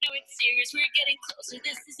it's serious. We're getting closer.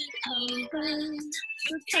 This isn't over.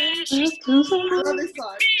 I love this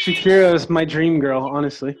song. Shakira is my dream girl,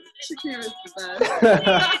 honestly. Shakira is the best.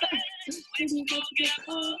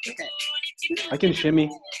 Okay. I can shimmy.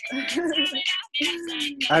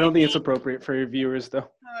 I don't think it's appropriate for your viewers, though.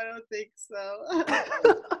 I don't think so.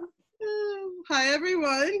 Hi,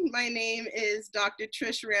 everyone. My name is Dr.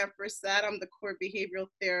 Trish Rampersad. I'm the core behavioral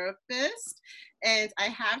therapist. And I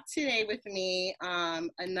have today with me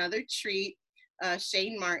another treat,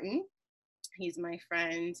 Shane Martin. He's my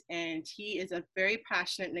friend, and he is a very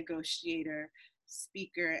passionate negotiator,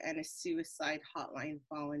 speaker, and a suicide hotline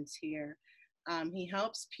volunteer. He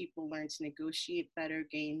helps people learn to negotiate better,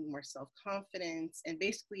 gain more self-confidence, and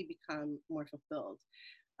basically become more fulfilled.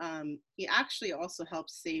 He actually also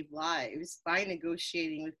helps save lives by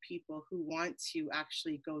negotiating with people who want to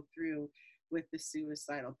actually go through with the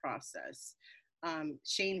suicidal process.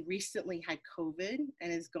 Shane recently had COVID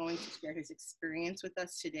and is going to share his experience with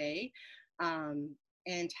us today,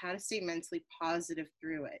 and how to stay mentally positive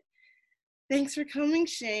through it. Thanks for coming,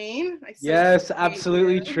 Shane. Yes,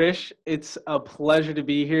 absolutely, Trish. It's a pleasure to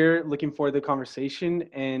be here. Looking forward to the conversation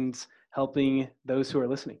and helping those who are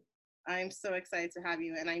listening. I'm so excited to have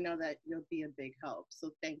you, and I know that you'll be a big help. So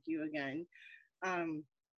thank you again.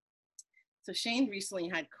 So Shane recently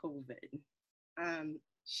had COVID.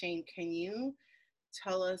 Shane, can you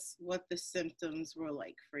tell us what the symptoms were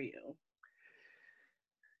like for you?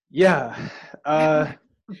 Yeah.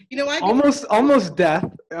 You know, almost death.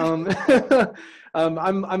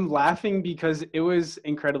 I'm laughing because it was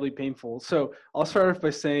incredibly painful. So I'll start off by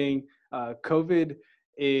saying COVID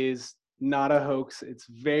is not a hoax. It's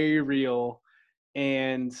very real,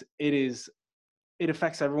 and it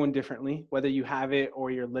affects everyone differently, whether you have it or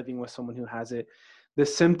you're living with someone who has it. The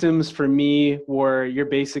symptoms for me were your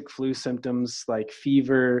basic flu symptoms like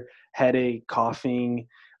fever, headache, coughing.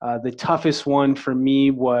 The toughest one for me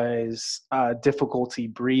was difficulty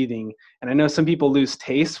breathing. And I know some people lose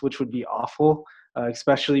taste, which would be awful,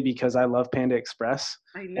 especially because I love Panda Express,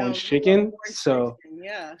 orange chicken. So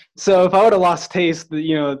if I would have lost taste,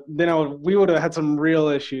 then we would have had some real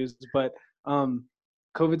issues. But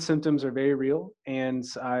COVID symptoms are very real, and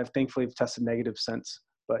I've thankfully tested negative since.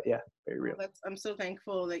 But yeah, very real. I'm so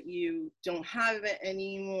thankful that you don't have it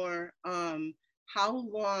anymore. How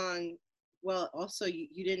long? Well, also you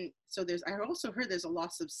didn't. So I also heard there's a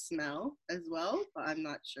loss of smell as well, but I'm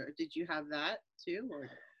not sure. Did you have that too, or?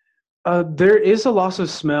 There is a loss of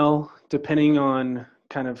smell depending on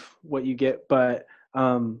kind of what you get, but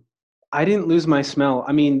I didn't lose my smell.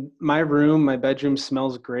 I mean, my bedroom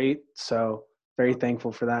smells great, so very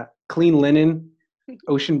thankful for that. Clean linen,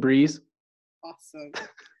 ocean breeze. Awesome.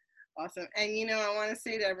 And I want to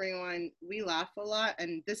say to everyone, we laugh a lot,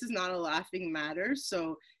 and this is not a laughing matter.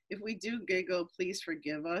 So if we do giggle, please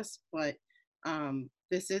forgive us. But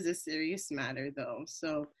this is a serious matter, though.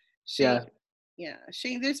 So Shane,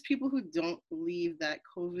 Shane, there's people who don't believe that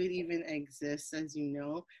COVID even exists, as you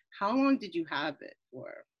know. How long did you have it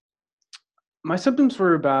for? My symptoms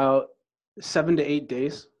were about 7 to 8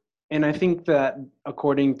 days. And I think that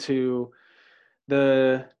according to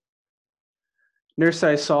the nurse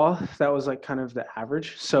I saw, that was like kind of the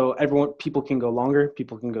average. So people can go longer,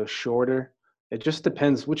 people can go shorter. It just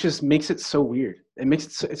depends, which makes it so weird. It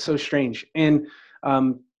makes it's so strange. And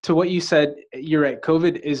to what you said, you're right.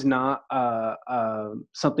 COVID is not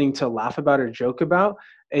something to laugh about or joke about.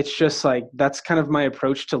 It's just like, that's kind of my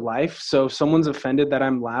approach to life. So if someone's offended that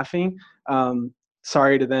I'm laughing,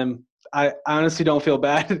 sorry to them. I honestly don't feel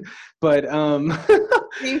bad, but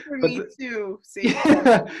same for me too.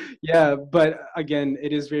 Yeah, but again,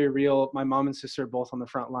 it is very real. My mom and sister are both on the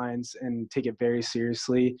front lines and take it very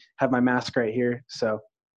seriously. Have my mask right here, so.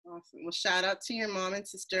 Awesome. Well, shout out to your mom and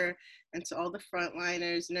sister and to all the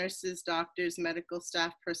frontliners, nurses, doctors, medical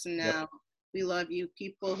staff, personnel. Yep. We love you.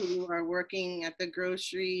 People who are working at the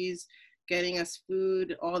groceries, getting us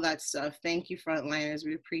food, all that stuff. Thank you, frontliners.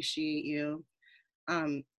 We appreciate you.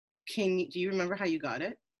 Do you remember how you got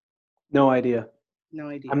it? No idea. No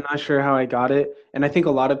idea. I'm not sure how I got it. And I think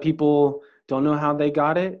a lot of people don't know how they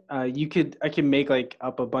got it. I can make like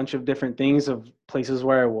up a bunch of different things of places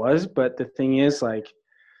where I was, but the thing is, like,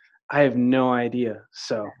 I have no idea.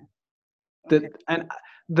 So the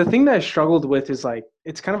thing that I struggled with is, like,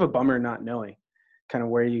 it's kind of a bummer not knowing kind of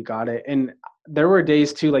where you got it. And there were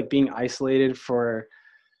days too, like being isolated for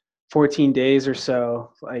 14 days or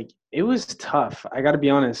so, like it was tough. I got to be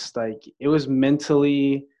honest. Like, it was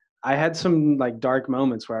mentally, I had some like dark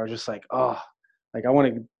moments where I was just like, oh, like I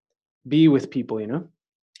want to be with people,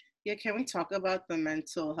 Yeah. Can we talk about the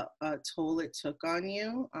mental toll it took on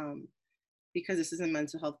you? Because this is a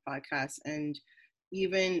mental health podcast, and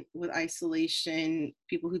even with isolation,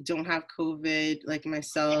 people who don't have COVID, like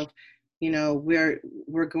myself,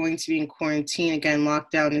 we're going to be in quarantine again,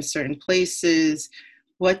 locked down in certain places.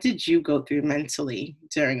 What did you go through mentally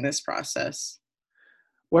during this process?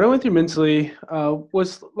 What I went through mentally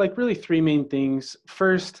was like really three main things.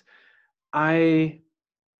 First, I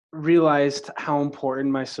realized how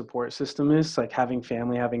important my support system is, like having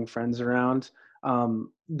family, having friends around.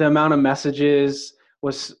 The amount of messages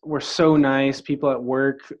were so nice. People at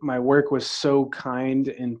work, my work was so kind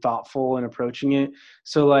and thoughtful in approaching it.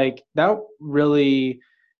 So like that really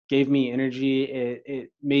gave me energy.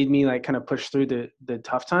 It made me like kind of push through the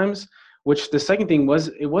tough times. Which the second thing was,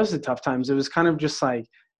 it was the tough times. It was kind of just like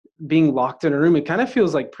being locked in a room. It kind of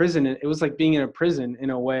feels like prison. It was like being in a prison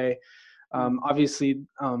in a way. Obviously,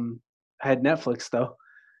 I had Netflix though,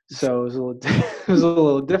 so it was a little, it was a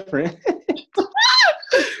little different.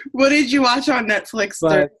 What did you watch on Netflix?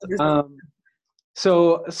 But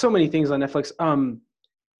so many things on Netflix.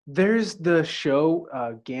 There's the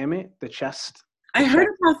show Gamut, the chess. I heard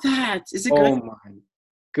about that. Is it good? Oh my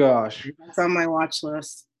gosh, It's on my watch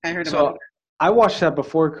list. I heard about so it. I watched that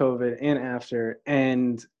before COVID and after,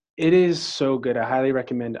 and it is so good. I highly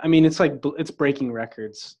recommend. I mean, it's like it's breaking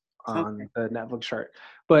records on the Netflix chart.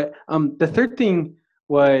 But the third thing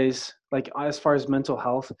was like, as far as mental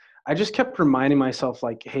health, I just kept reminding myself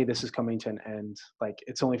like, hey, this is coming to an end. Like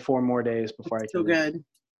it's only 4 more days before I can So leave. good.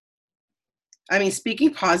 I mean,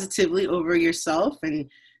 speaking positively over yourself and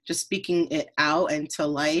just speaking it out into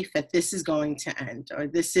life that this is going to end or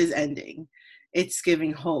this is ending. It's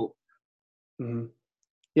giving hope. Mm-hmm.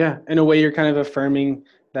 Yeah, in a way, you're kind of affirming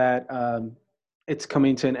that it's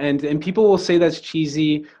coming to an end. And people will say that's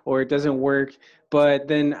cheesy or it doesn't work. But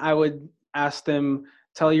then I would ask them,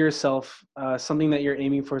 tell yourself something that you're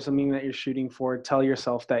aiming for, something that you're shooting for. Tell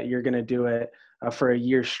yourself that you're going to do it for a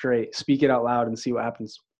year straight. Speak it out loud and see what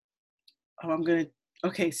happens. Oh,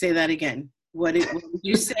 okay, say that again. What did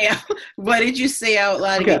you say? What did you say out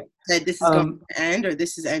loud again? Okay. That this is going to end or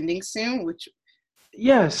this is ending soon?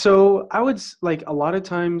 Yeah, so I would like a lot of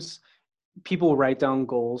times people write down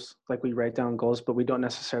goals, like we write down goals, but we don't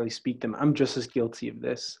necessarily speak them. I'm just as guilty of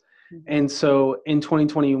this. Mm-hmm. And so in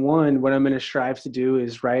 2021, what I'm going to strive to do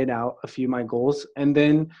is write out a few of my goals and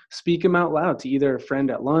then speak them out loud to either a friend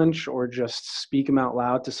at lunch or just speak them out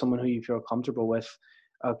loud to someone who you feel comfortable with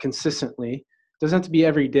consistently. Doesn't have to be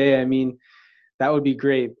every day. I mean, that would be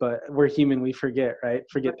great, but we're human. We forget, right?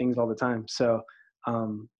 Forget things all the time. So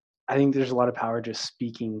I think there's a lot of power just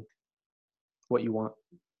speaking what you want.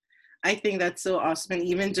 I think that's so awesome. And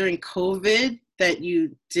even during COVID that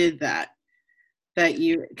you did that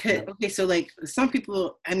okay, so like some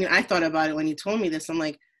people, I mean, I thought about it when you told me this. I'm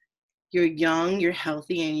like, you're young, you're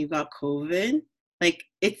healthy, and you got COVID. Like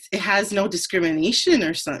it has no discrimination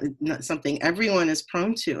or something. Everyone is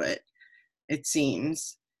prone to it, it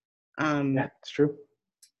seems. Yeah, it's true.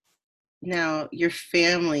 Now, your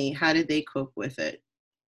family, how did they cope with it?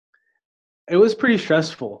 It was pretty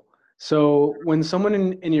stressful. So when someone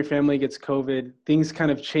in your family gets COVID, things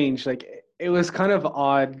kind of change. Like it was kind of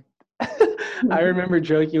odd. I remember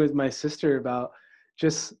joking with my sister about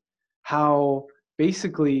just how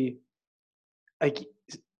basically like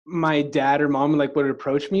my dad or mom would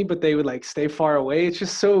approach me, but they would like stay far away. It's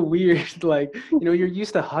just so weird. Like, you're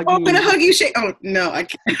used to hugging. Oh, I'm gonna hug you, shake. Oh no, I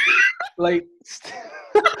can't. Like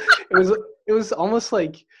it was almost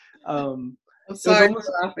like I'm sorry for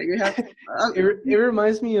laughing. It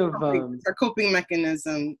reminds me of our coping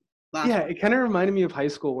mechanism. Yeah, it kind of reminded me of high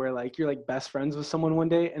school where like you're like best friends with someone one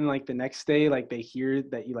day and like the next day like they hear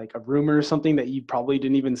that you like a rumor or something that you probably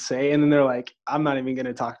didn't even say, and then they're like, I'm not even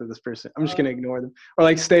gonna talk to this person. I'm just gonna ignore them or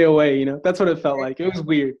like stay away. That's what it felt like. It was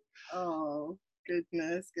weird. Oh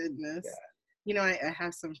goodness. Yeah. I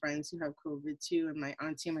have some friends who have COVID too, and my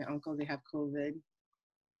auntie and my uncle, they have COVID.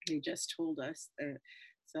 They just told us.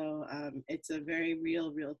 So it's a very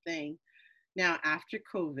real thing. Now, after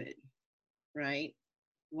COVID, right?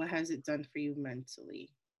 What has it done for you mentally?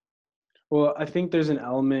 Well, I think there's an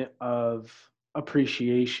element of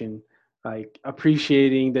appreciation, like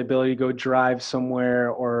appreciating the ability to go drive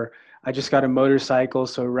somewhere, or I just got a motorcycle,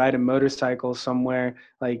 so ride a motorcycle somewhere.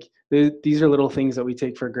 Like these are little things that we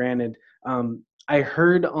take for granted. I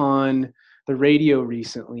heard on the radio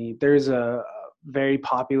recently, there's a very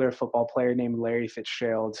popular football player named Larry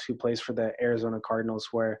Fitzgerald who plays for the Arizona Cardinals,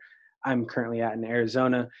 where I'm currently at in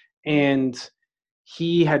Arizona. And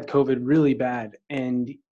he had COVID really bad. And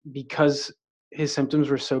because his symptoms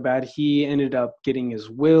were so bad, he ended up getting his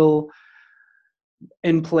will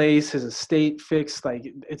in place, his estate fixed.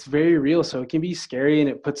 Like it's very real. So it can be scary, and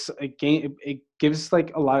it puts it gives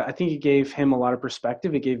like a lot. I think it gave him a lot of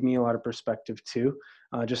perspective. It gave me a lot of perspective too,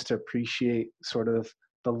 just to appreciate sort of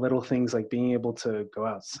the little things like being able to go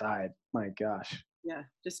outside. My gosh. Yeah,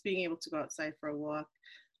 just being able to go outside for a walk.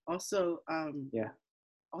 Also, Yeah.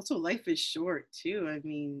 also life is short too. I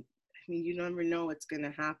mean, you never know what's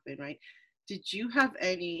gonna happen, right? Did you have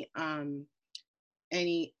any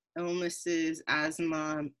illnesses,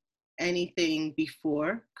 asthma, anything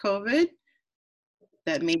before COVID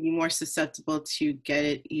that made you more susceptible to get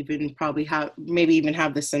it, even probably have maybe even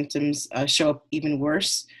have the symptoms show up even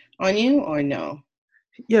worse on you, or no?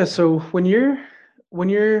 Yeah. So when you're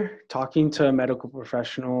talking to a medical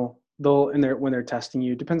professional, they'll and they're when they're testing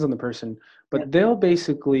you, depends on the person, Yeah. but they'll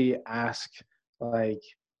basically ask like,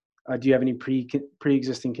 do you have any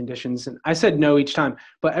pre-existing conditions? And I said no each time,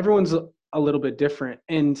 but everyone's a little bit different.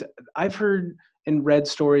 And I've heard and read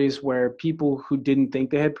stories where people who didn't think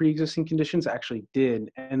they had pre-existing conditions actually did,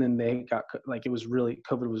 and then they got like it was really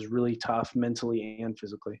COVID was really tough mentally and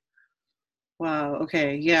physically. Wow.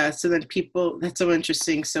 Okay. Yeah. So then people, that's so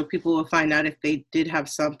interesting. So people will find out if they did have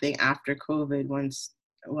something after COVID once,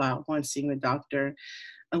 wow, once seeing the doctor.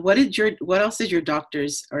 What else did your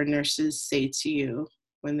doctors or nurses say to you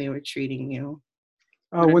when they were treating you?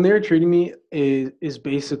 When they were treating me, is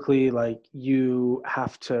basically like you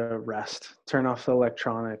have to rest, turn off the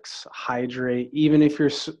electronics, hydrate. Even if your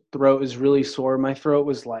throat is really sore, my throat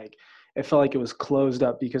was like it felt like it was closed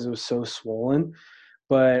up because it was so swollen.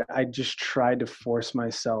 But I just tried to force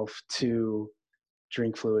myself to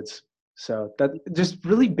drink fluids. So that just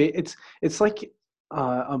really it's like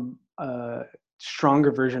a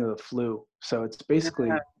stronger version of the flu. So it's Yeah. basically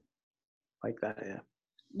like that. Yeah.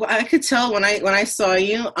 Well, I could tell when I saw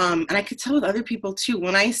you, and I could tell with other people too.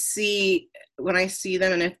 When I see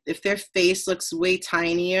them, and if their face looks way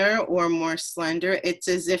tinier or more slender, it's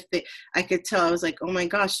as if I could tell. I was like, oh my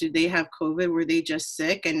gosh, did they have COVID? Were they just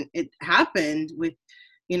sick? And it happened with,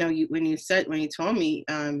 when you told me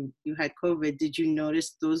you had COVID. Did you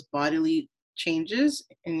notice those bodily changes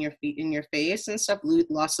in your feet, in your face and stuff?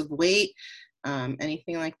 Loss of weight,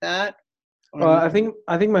 anything like that? Or Well, I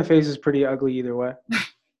think my face is pretty ugly either way.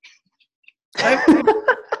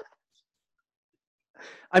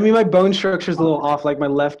 I mean, my bone structure is a little off. Like my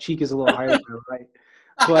left cheek is a little higher than my right,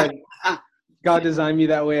 but God designed me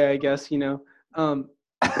that way, I guess.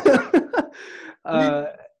 Uh,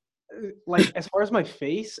 like as far as my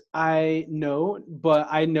face, I know, but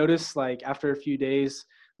I noticed like after a few days,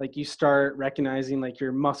 like you start recognizing like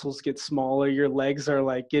your muscles get smaller, your legs are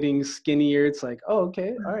like getting skinnier. It's like, oh,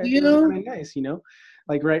 okay, all right, this is you? kind of nice.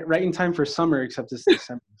 Like right in time for summer, except it's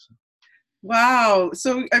December. So. Wow.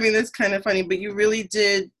 So, I mean, that's kind of funny, but you really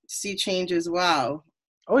did see changes. Wow.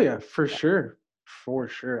 Oh yeah, for sure. For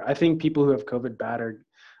sure. I think people who have COVID bad are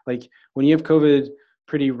like when you have COVID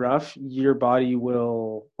pretty rough, your body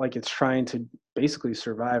will like it's trying to basically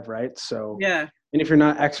survive, right? So Yeah, and if you're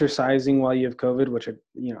not exercising while you have COVID, which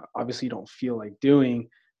obviously you don't feel like doing,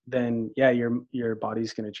 then yeah, your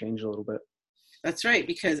body's going to change a little bit. that's right.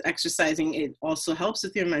 Because exercising, it also helps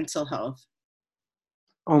with your mental health.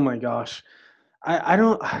 Oh my gosh. I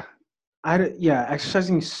don't yeah,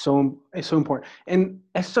 exercising is so important. And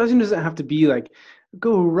exercising doesn't have to be like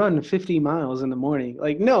go run 50 miles in the morning.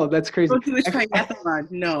 Like no, that's crazy. Go to a triathlon.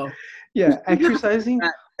 No. Yeah, exercising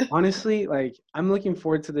honestly, like I'm looking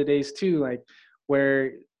forward to the days too like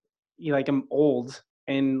where like I'm old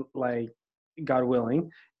and like God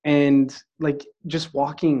willing and like just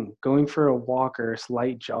walking, going for a walk or a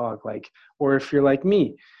slight jog like or if you're like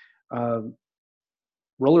me, um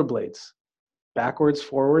rollerblades, backwards,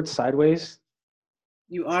 forwards, sideways.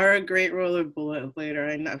 You are a great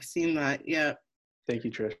rollerblader. I've seen that. Yeah. Thank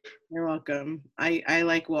you, Trish. You're welcome. I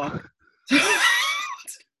like walk.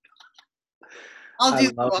 I'll I do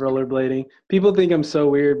the love walk. rollerblading. People think I'm so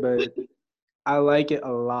weird, but I like it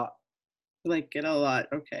a lot. Like it a lot.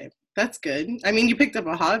 Okay. That's good. I mean, you picked up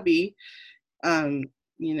a hobby. Um,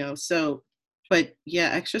 so, but yeah,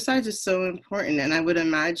 exercise is so important. And I would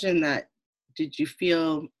imagine that, did you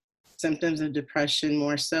feel symptoms of depression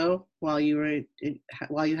more so while you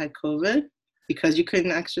had COVID because you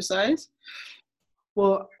couldn't exercise?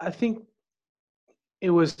 Well, I think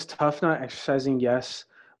it was tough not exercising, yes.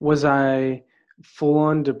 Was I full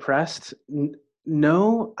on depressed?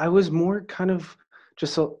 No, I was more kind of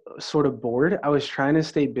just sort of bored. I was trying to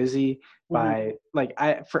stay busy Mhm. by like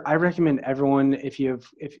I recommend everyone if you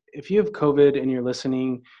have COVID and you're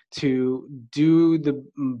listening to do the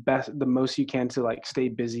most you can to like stay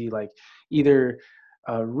busy, like either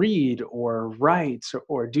read or write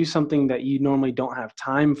or do something that you normally don't have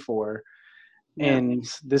time for Yeah. And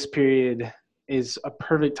this period is a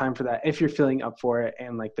perfect time for that if you're feeling up for it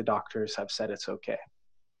and like the doctors have said it's okay.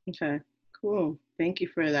 Okay, cool. Thank you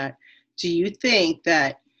for that. Do you think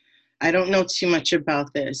that, I don't know too much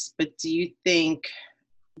about this, but do you think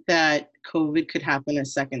that COVID could happen a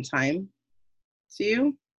second time to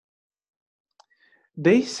you?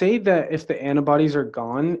 They say that if the antibodies are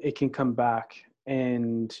gone, it can come back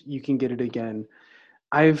and you can get it again.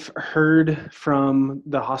 I've heard from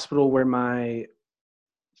the hospital where my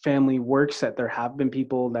family works that there have been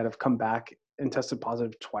people that have come back and tested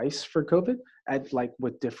positive twice for COVID at like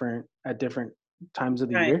at different times of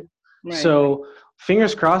the Right, year. right. So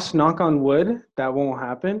fingers crossed, knock on wood, that won't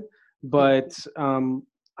happen. But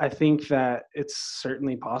I think that it's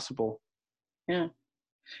certainly possible. Yeah.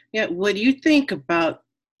 Yeah. What do you think about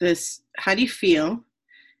this? How do you feel?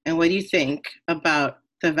 And what do you think about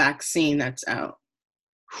the vaccine that's out?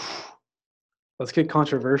 Let's get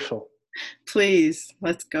controversial. Please,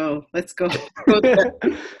 let's go. Let's go. Go there.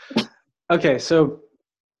 Okay, so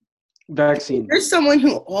vaccine. You're someone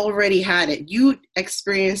who already had it. You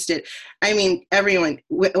experienced it. I mean, everyone.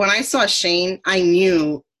 When I saw Shane, I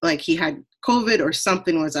knew like he had COVID or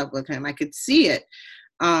something was up with him. I could see it.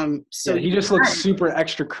 So Yeah, he just looks super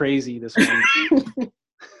extra crazy this morning.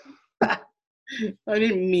 I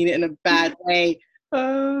didn't mean it in a bad way.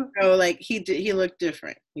 Uh, So like he looked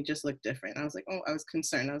different. He just looked different. I was like, oh, I was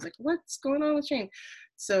concerned. I was like, what's going on with Shane? yeah.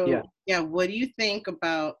 So yeah, what do you think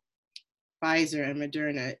about Pfizer and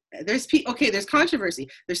Moderna? There's controversy.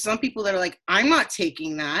 There's some people that are like, I'm not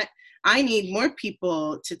taking that. I need more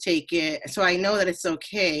people to take it, so I know that it's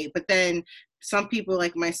okay. But then some people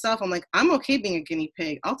like myself, I'm like, I'm okay being a guinea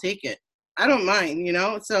pig. I'll take it. I don't mind, you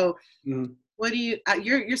know. So what do you?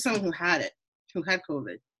 You're someone who had it, who had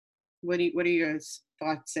COVID. What are your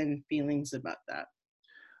thoughts and feelings about that?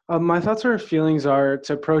 My thoughts or feelings are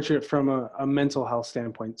to approach it from a mental health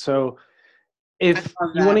standpoint. So I if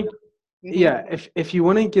love you want that. to, Mm-hmm. yeah, if you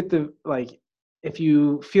want to get the like, if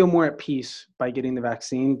you feel more at peace by getting the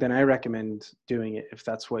vaccine, then I recommend doing it if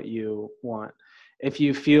that's what you want. If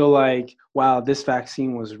you feel like, wow, this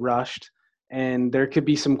vaccine was rushed and there could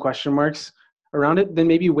be some question marks around it, then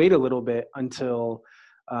maybe wait a little bit until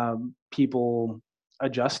people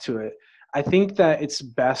adjust to it. I think that it's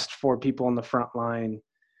best for people on the front lines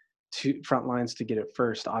to get it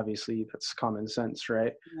first. Obviously, that's common sense,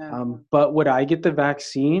 right? Yeah. But would I get the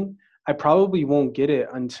vaccine? I probably won't get it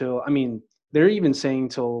until, I mean, they're even saying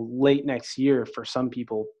till late next year for some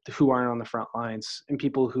people who aren't on the front lines and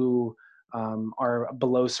people who are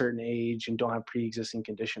below certain age and don't have pre-existing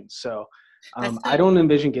conditions. So I don't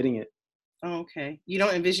envision getting it. Okay. You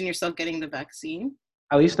don't envision yourself getting the vaccine?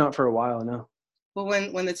 At least not for a while, no. Well,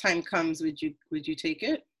 when the time comes, would you take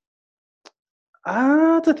it? I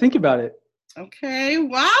have to think about it. Okay.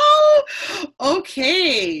 Wow.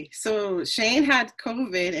 Okay. So Shane had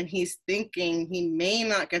COVID and he's thinking he may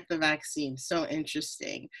not get the vaccine. So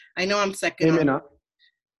interesting. I know I'm second Maybe on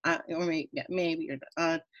not. or maybe, yeah, maybe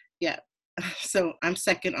or yeah. So I'm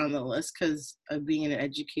second on the list because of being an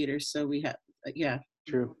educator. So we have yeah,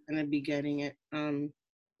 True. I'm gonna be getting it.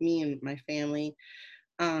 Me and my family.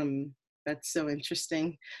 That's so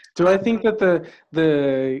interesting. Do I think that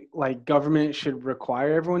the like government should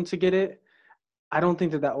require everyone to get it? I don't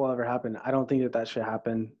think that that will ever happen. I don't think that that should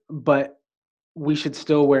happen. But we should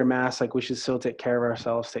still wear masks. Like we should still take care of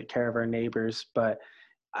ourselves, take care of our neighbors. But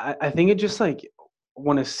I think it just like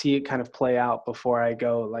want to see it kind of play out before I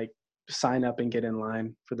go like sign up and get in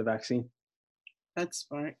line for the vaccine. That's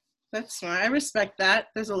smart. That's smart. I respect that.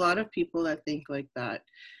 There's a lot of people that think like that.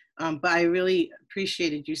 But I really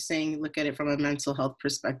appreciated you saying look at it from a mental health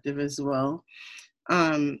perspective as well.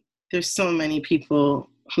 There's so many people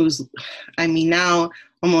I mean, now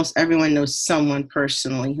almost everyone knows someone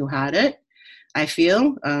personally who had it, I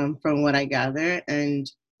feel, from what I gather. And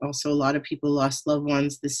also a lot of people lost loved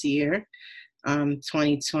ones this year,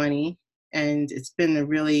 2020. And it's been a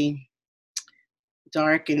really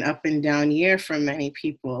dark and up and down year for many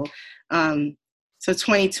people. So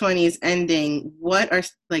 2020 is ending. What are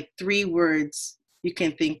like 3 words you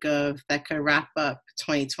can think of that could wrap up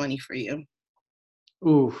 2020 for you?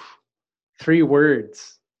 Ooh, 3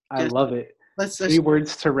 words. I Just love it. let's 3 just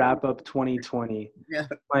words to wrap up 2020. yeah.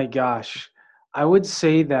 My gosh. I would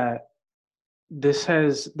say that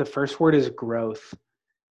the first word is growth.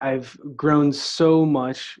 I've grown so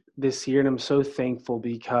much this year and I'm so thankful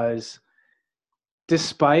because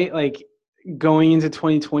despite like going into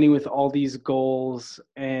 2020 with all these goals,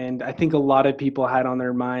 and I think a lot of people had on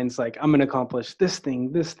their minds like I'm going to accomplish this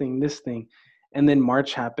thing, this thing, this thing, and then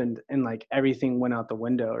March happened and like everything went out the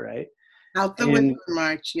window, right? Out the window And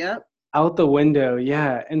March. Yep. out the window,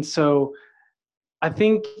 yeah. And so I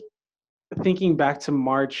think thinking back to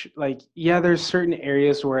March, like, yeah, there's certain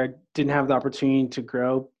areas where I didn't have the opportunity to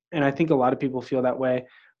grow. And I think a lot of people feel that way,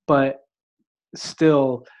 but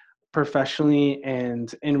still professionally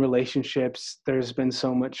and in relationships, there's been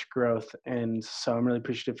so much growth. And so I'm really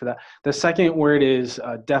appreciative for that. The second word is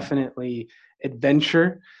definitely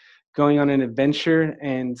adventure, going on an adventure,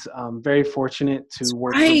 and very fortunate to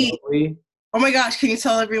work Right. remotely. Oh my gosh, can you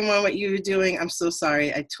tell everyone what you were doing? I'm so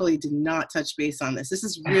sorry. I totally did not touch base on this. This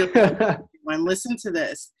is really everyone. Listen to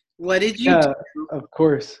this. What did you Yeah, do? of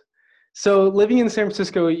course. So living in San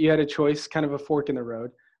Francisco, you had a choice, kind of a fork in the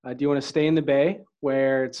road. Do you want to stay in the Bay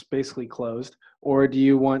where it's basically closed, or do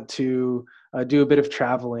you want to do a bit of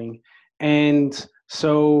traveling? And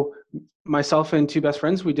so myself and two best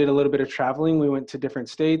friends, we did a little bit of traveling. We went to different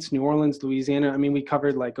states, New Orleans, Louisiana. I mean, we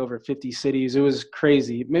covered like over 50 cities. It was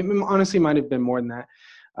crazy. Honestly, might have been more than that.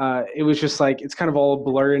 It was just like, it's kind of all a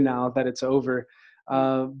blur now that it's over.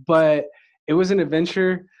 But it was an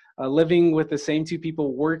adventure. Living with the same two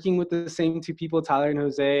people, working with the same two people, Tyler and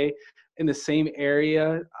Jose, in the same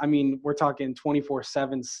area. I mean, we're talking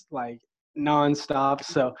 24/7, like nonstop.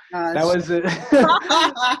 So that Gosh. was it.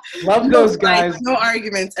 Love No those fights, guys. no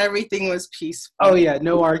arguments. Everything was peaceful. Oh yeah,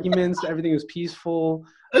 no arguments. Everything was peaceful.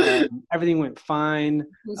 Everything went fine.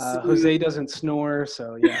 Jose doesn't snore,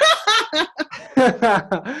 so yeah.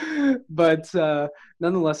 But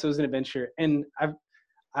nonetheless, it was an adventure, and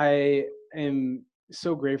I am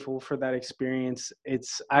so grateful for that experience. I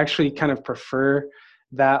actually kind of prefer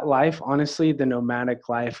that life, honestly, the nomadic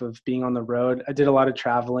life of being on the road. I did a lot of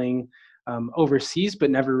traveling overseas, but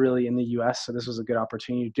never really in the US. So this was a good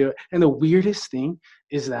opportunity to do it. And the weirdest thing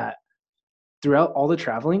is that throughout all the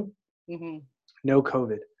traveling, no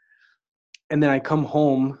COVID. And then I come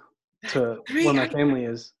home to where my family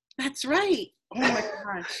is. That's right. Oh my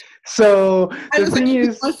gosh. So I the was like, thing he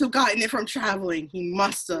is, must have gotten it from traveling. He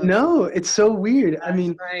must have. no, it's so weird. That's I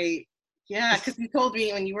mean, right. Yeah, because you told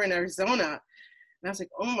me when you were in Arizona, and I was like,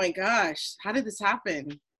 oh my gosh, how did this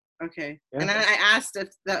happen? Okay. yeah. And I asked if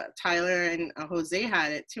Tyler and Jose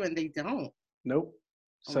had it too, and they don't. Nope.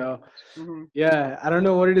 So, Mm-hmm. yeah, I don't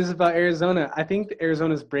know what it is about Arizona. I think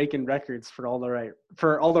Arizona's breaking records for all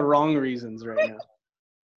the wrong reasons right now.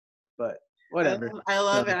 But whatever. I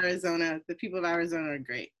love Arizona. The people of Arizona are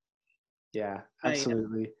great. Yeah,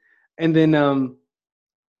 absolutely. And then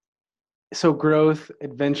so growth,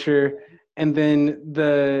 adventure, and then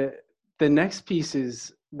the next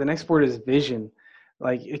word is vision.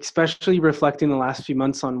 Like, especially reflecting the last few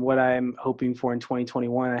months on what I'm hoping for in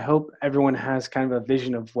 2021. I hope everyone has kind of a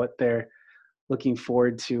vision of what they're looking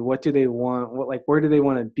forward to. What do they want? Where do they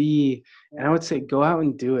want to be? And I would say, go out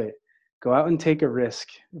and do it. Go out and take a risk,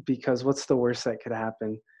 because what's the worst that could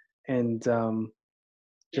happen? And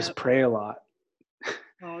just pray a lot.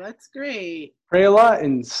 Oh, that's great. Pray a lot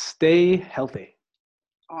and stay healthy.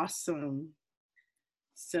 Awesome.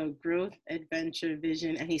 So growth, adventure,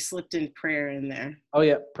 vision, and he slipped in prayer in there. Oh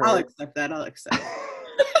yeah, prayer. I'll accept that. I'll accept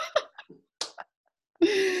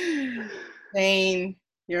it. Shane,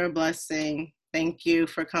 you're a blessing. Thank you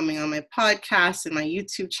for coming on my podcast and my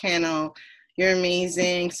YouTube channel. You're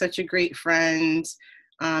amazing. Such a great friend.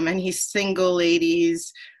 And he's single,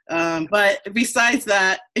 ladies. But besides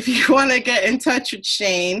that, if you want to get in touch with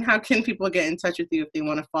Shane, how can people get in touch with you if they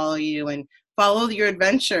want to follow you and follow your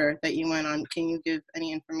adventure that you went on? Can you give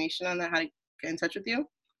any information on that, how to get in touch with you?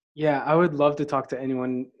 Yeah, I would love to talk to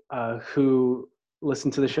anyone who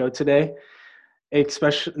listened to the show today.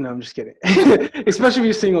 Especially, no, I'm just kidding. Especially if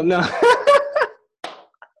you're single. No.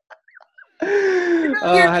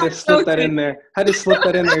 I had to slip that in there.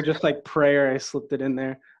 Just like prayer. I slipped it in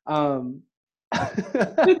there.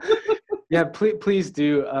 Yeah, please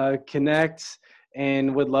do connect,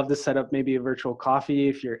 and would love to set up maybe a virtual coffee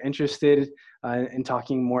if you're interested in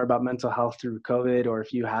talking more about mental health through COVID, or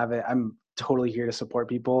if you have it. I'm totally here to support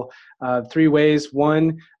people. 3 ways.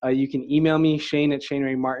 One, you can email me,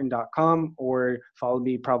 shane@shaneraymartin.com, or follow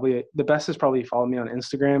me. Probably the best is probably follow me on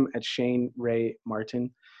Instagram at shaneraymartin.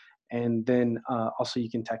 And then also you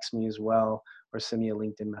can text me as well, or send me a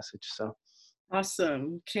LinkedIn message. So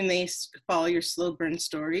awesome. Can they follow your slow burn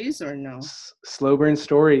stories or no? Slow burn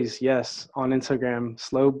stories, yes, on Instagram,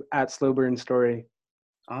 slow burn story.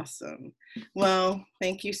 Awesome. Well,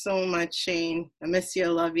 thank you so much, Shane. I miss you. I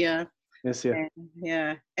love you. Miss you.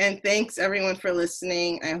 And thanks everyone for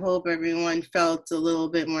listening. I hope everyone felt a little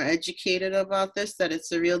bit more educated about this, that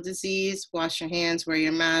it's a real disease. Wash your hands, wear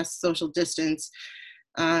your mask, social distance.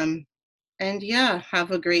 And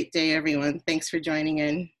have a great day, everyone. Thanks for joining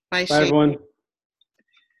in. Bye, Shane. Bye, everyone.